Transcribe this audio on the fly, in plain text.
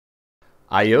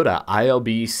IOTA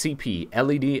ILB-CP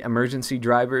LED emergency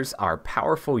drivers are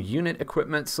powerful unit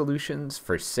equipment solutions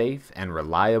for safe and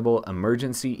reliable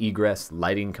emergency egress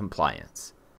lighting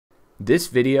compliance. This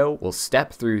video will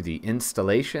step through the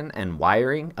installation and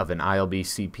wiring of an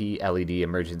ILB-CP LED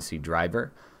emergency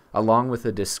driver, along with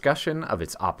a discussion of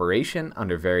its operation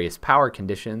under various power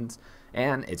conditions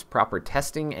and its proper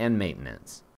testing and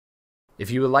maintenance. If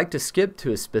you would like to skip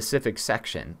to a specific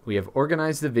section, we have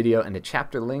organized the video into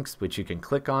chapter links which you can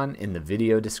click on in the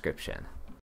video description.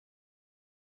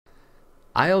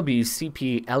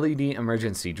 ILB-CP LED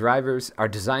emergency drivers are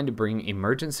designed to bring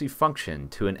emergency function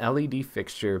to an LED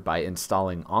fixture by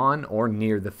installing on or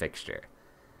near the fixture.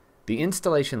 The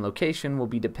installation location will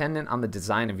be dependent on the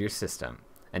design of your system.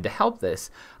 And to help this,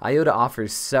 IOTA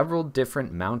offers several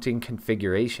different mounting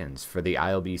configurations for the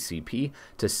ILB-CP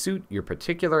to suit your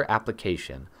particular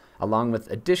application, along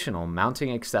with additional mounting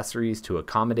accessories to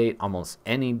accommodate almost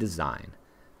any design.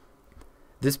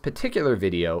 This particular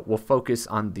video will focus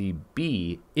on the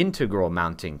B integral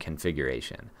mounting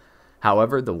configuration.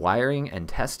 However, the wiring and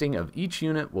testing of each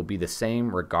unit will be the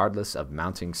same regardless of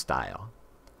mounting style.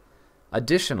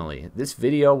 Additionally, this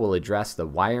video will address the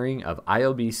wiring of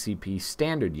ILB-CP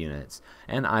standard units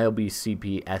and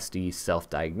ILB-CP SD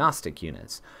Self-Diagnostic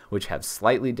units, which have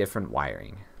slightly different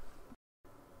wiring.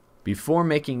 Before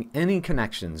making any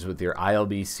connections with your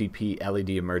ILB-CP LED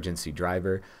emergency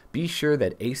driver, be sure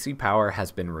that AC power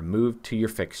has been removed to your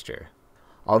fixture.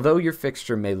 Although your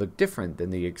fixture may look different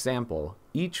than the example,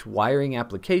 each wiring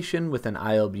application with an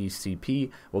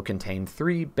ILB-CP will contain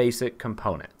three basic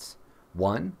components.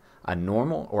 1. A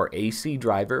normal or AC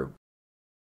driver,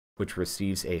 which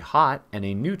receives a hot and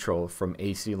a neutral from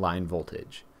AC line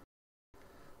voltage.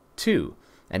 2.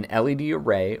 An LED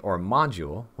array or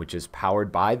module, which is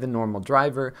powered by the normal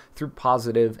driver through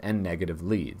positive and negative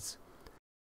leads.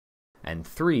 And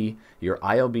 3. Your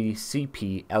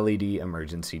ILB-CP LED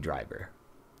emergency driver.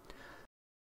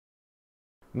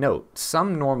 Note,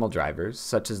 some normal drivers,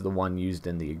 such as the one used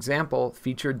in the example,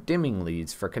 feature dimming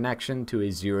leads for connection to a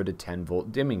 0 to 10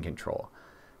 volt dimming control.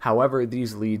 However,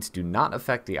 these leads do not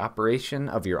affect the operation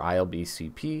of your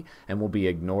ILB-CP and will be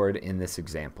ignored in this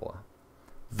example.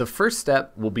 The first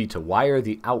step will be to wire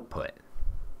the output.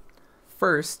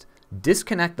 First,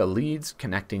 disconnect the leads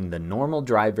connecting the normal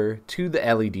driver to the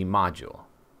LED module.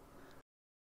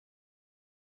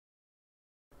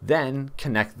 Then,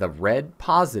 connect the red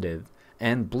positive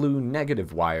and blue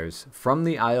negative wires from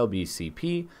the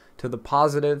ILB-CP to the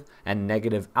positive and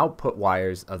negative output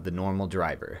wires of the normal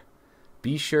driver.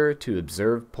 Be sure to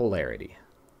observe polarity.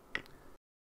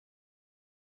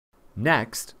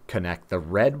 Next, connect the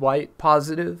red-white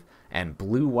positive and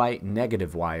blue-white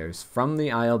negative wires from the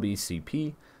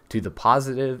ILB-CP to the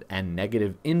positive and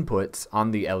negative inputs on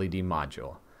the LED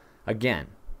module. Again,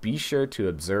 be sure to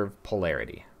observe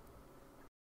polarity.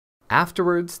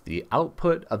 Afterwards, the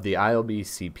output of the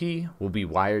ILB-CP will be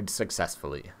wired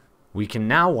successfully. We can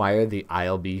now wire the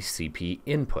ILB-CP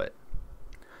input.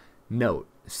 Note,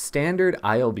 standard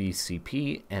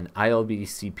ILB-CP and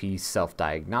ILB-CP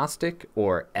Self-Diagnostic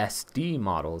or SD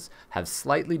models have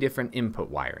slightly different input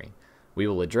wiring. We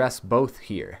will address both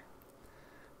here.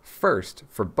 First,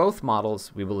 for both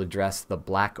models, we will address the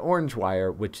black-orange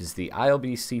wire, which is the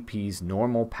ILB-CP's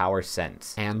normal power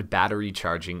sense and battery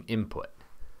charging input.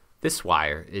 This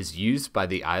wire is used by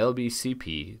the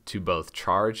ILB-CP to both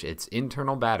charge its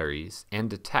internal batteries and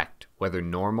detect whether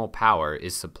normal power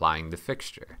is supplying the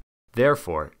fixture.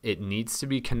 Therefore, it needs to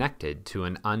be connected to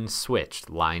an unswitched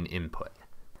line input.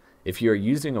 If you are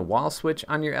using a wall switch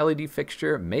on your LED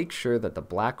fixture, make sure that the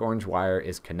black-orange wire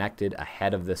is connected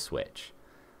ahead of the switch.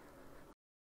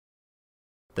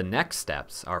 The next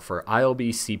steps are for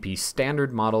ILB-CP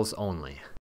standard models only.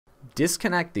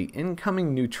 Disconnect the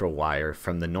incoming neutral wire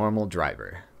from the normal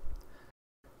driver.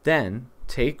 Then,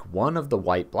 take one of the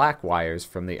white-black wires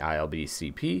from the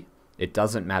ILB-CP, it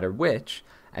doesn't matter which,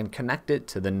 and connect it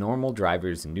to the normal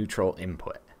driver's neutral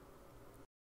input.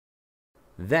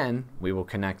 Then, we will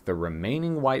connect the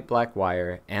remaining white-black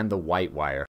wire and the white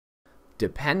wire.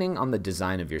 Depending on the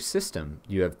design of your system,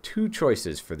 you have two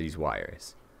choices for these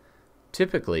wires.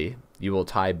 Typically, you will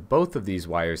tie both of these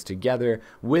wires together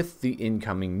with the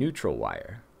incoming neutral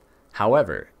wire.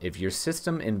 However, if your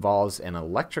system involves an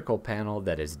electrical panel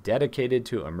that is dedicated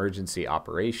to emergency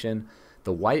operation,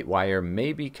 the white wire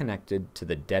may be connected to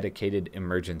the dedicated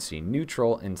emergency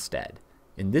neutral instead.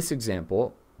 In this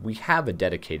example, we have a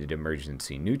dedicated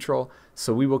emergency neutral,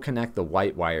 so we will connect the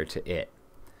white wire to it,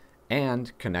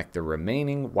 and connect the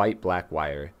remaining white-black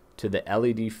wire to the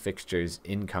LED fixture's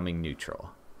incoming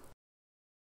neutral.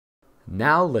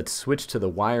 Now let's switch to the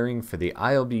wiring for the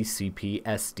ILB-CP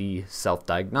SD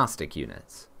self-diagnostic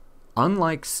units.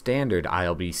 Unlike standard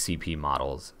ILB-CP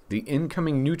models, the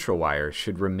incoming neutral wire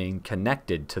should remain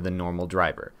connected to the normal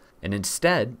driver, and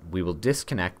instead we will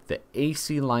disconnect the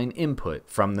AC line input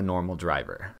from the normal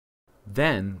driver.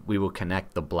 Then we will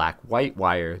connect the black-white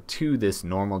wire to this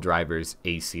normal driver's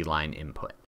AC line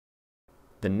input.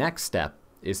 The next step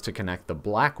is to connect the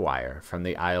black wire from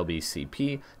the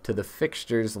ILB-CP to the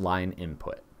fixture's line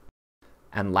input.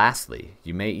 And lastly,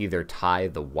 you may either tie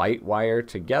the white wire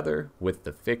together with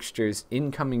the fixture's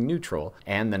incoming neutral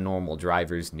and the normal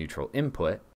driver's neutral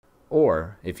input,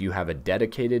 or if you have a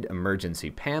dedicated emergency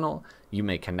panel, you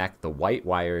may connect the white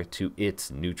wire to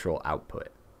its neutral output.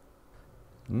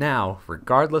 Now,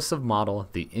 regardless of model,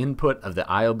 the input of the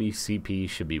ILB-CP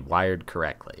should be wired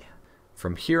correctly.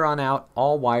 From here on out,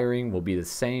 all wiring will be the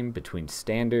same between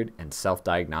standard and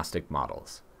self-diagnostic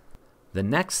models. The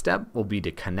next step will be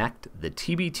to connect the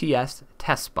Tbts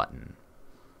test button.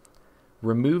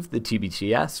 Remove the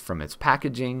Tbts from its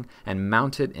packaging and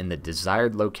mount it in the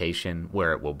desired location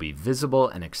where it will be visible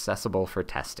and accessible for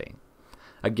testing.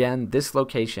 Again, this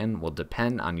location will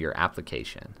depend on your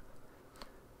application.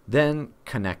 Then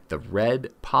connect the red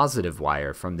positive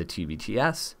wire from the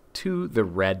Tbts to the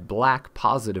red-black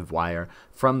positive wire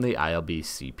from the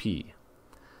ILB-CP.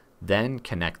 Then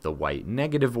connect the white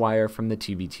negative wire from the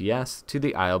Tbts to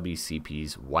the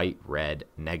ILB-CP's white-red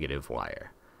negative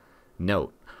wire.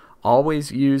 Note,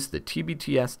 always use the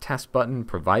Tbts test button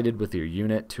provided with your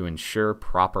unit to ensure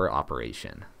proper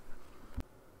operation.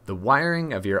 The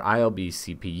wiring of your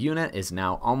ILB-CP unit is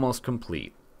now almost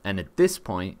complete, and at this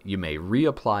point you may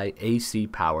reapply AC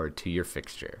power to your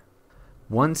fixture.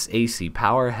 Once AC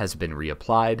power has been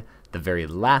reapplied, the very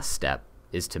last step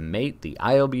is to mate the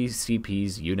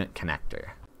ILB-CP's unit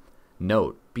connector.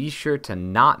 Note, be sure to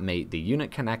not mate the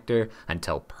unit connector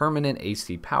until permanent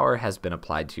AC power has been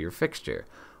applied to your fixture,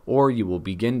 or you will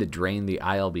begin to drain the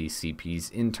ILB-CP's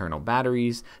internal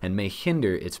batteries and may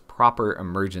hinder its proper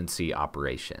emergency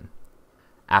operation.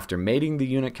 After mating the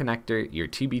unit connector, your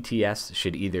Tbts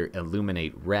should either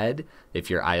illuminate red if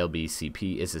your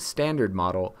ILB-CP is a standard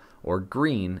model, or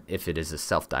green if it is a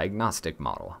self-diagnostic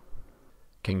model.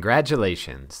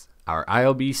 Congratulations! Our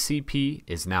ILB-CP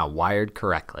is now wired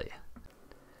correctly.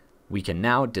 We can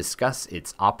now discuss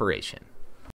its operation.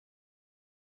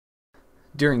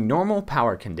 During normal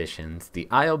power conditions, the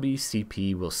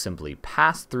ILB-CP will simply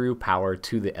pass through power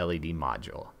to the LED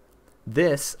module.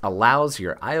 This allows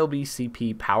your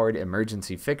ILB-CP powered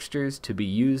emergency fixtures to be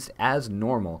used as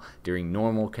normal during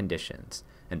normal conditions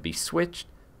and be switched,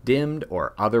 dimmed,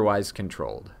 or otherwise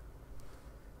controlled.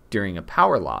 During a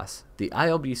power loss, the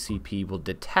ILB-CP will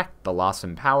detect the loss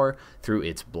in power through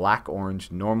its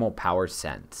black-orange normal power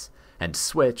sense and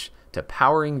switch to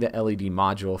powering the LED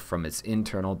module from its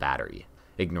internal battery,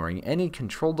 ignoring any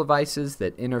control devices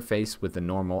that interface with the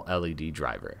normal LED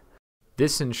driver.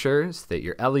 This ensures that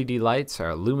your LED lights are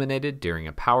illuminated during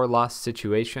a power loss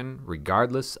situation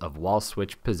regardless of wall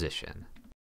switch position.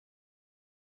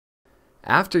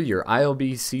 After your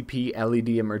ILB-CP LED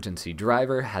emergency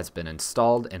driver has been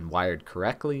installed and wired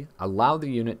correctly, allow the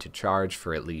unit to charge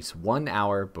for at least 1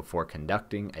 hour before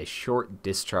conducting a short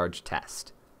discharge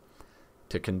test.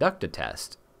 To conduct a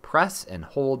test, press and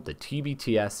hold the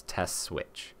Tbts test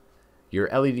switch. Your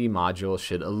LED module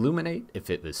should illuminate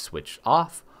if it was switched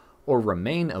off or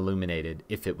remain illuminated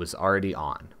if it was already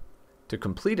on. To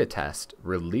complete a test,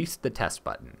 release the test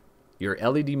button. Your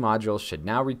LED module should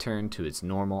now return to its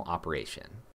normal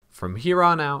operation. From here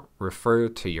on out, refer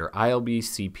to your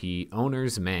ILB-CP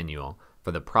owner's manual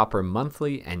for the proper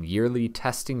monthly and yearly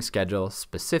testing schedule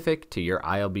specific to your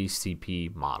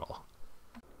ILB-CP model.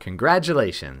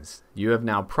 Congratulations! You have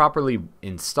now properly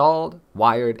installed,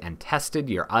 wired, and tested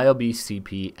your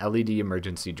ILB-CP LED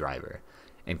emergency driver,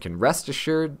 and can rest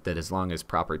assured that as long as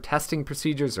proper testing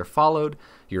procedures are followed,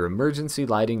 your emergency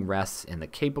lighting rests in the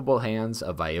capable hands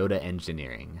of IOTA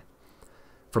Engineering.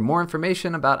 For more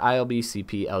information about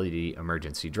ILB-CP LED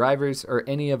emergency drivers or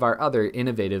any of our other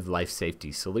innovative life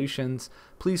safety solutions,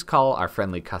 please call our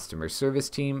friendly customer service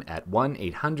team at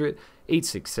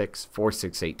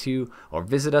 1-800-866-4682 or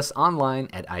visit us online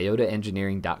at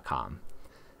iotaengineering.com.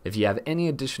 If you have any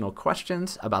additional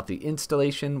questions about the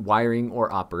installation, wiring,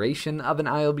 or operation of an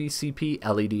ILB-CP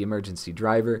LED emergency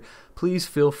driver, please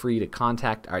feel free to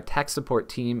contact our tech support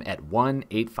team at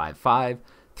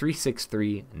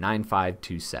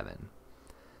 1-855-363-9527.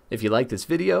 If you like this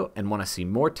video and want to see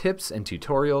more tips and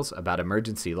tutorials about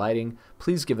emergency lighting,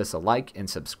 please give us a like and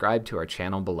subscribe to our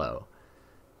channel below.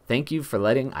 Thank you for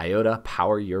letting IOTA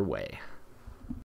power your way.